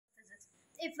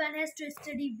if one has to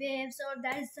study waves, or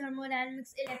that is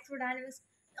thermodynamics, electrodynamics,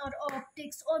 or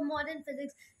optics, or modern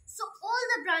physics. So all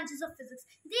the branches of physics,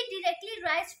 they directly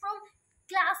rise from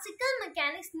classical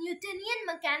mechanics, Newtonian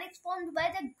mechanics formed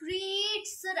by the great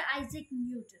Sir Isaac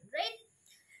Newton, right?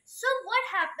 So what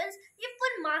happens if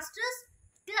one masters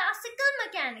classical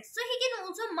mechanics? So he can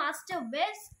also master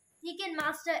waves, he can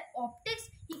master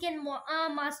optics, he can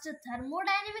master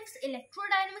thermodynamics,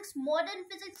 electrodynamics, modern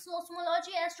physics,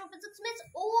 cosmology, astrophysics, means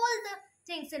all the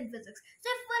things in physics. So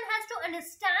if one has to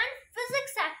understand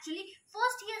physics, actually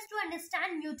first he has to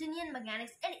understand Newtonian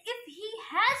mechanics, and if he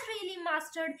has really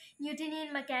mastered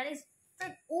Newtonian mechanics,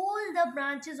 then all the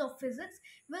branches of physics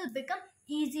will become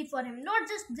easy for him. Not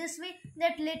just this way,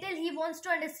 that little he wants to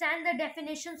understand the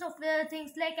definitions of the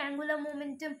things like angular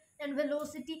momentum and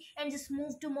velocity and just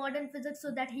move to modern physics so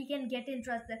that he can get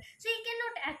interest there. So he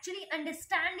cannot actually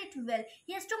understand it well.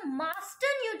 He has to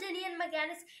master Newtonian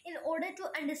mechanics in order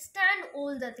to understand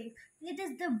all the things. It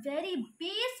is the very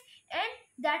base, and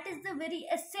that is the very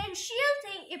essential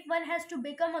thing if one has to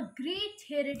become a great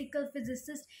theoretical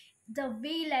physicist, the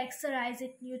way like Sir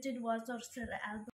Isaac Newton was, or Sir Albert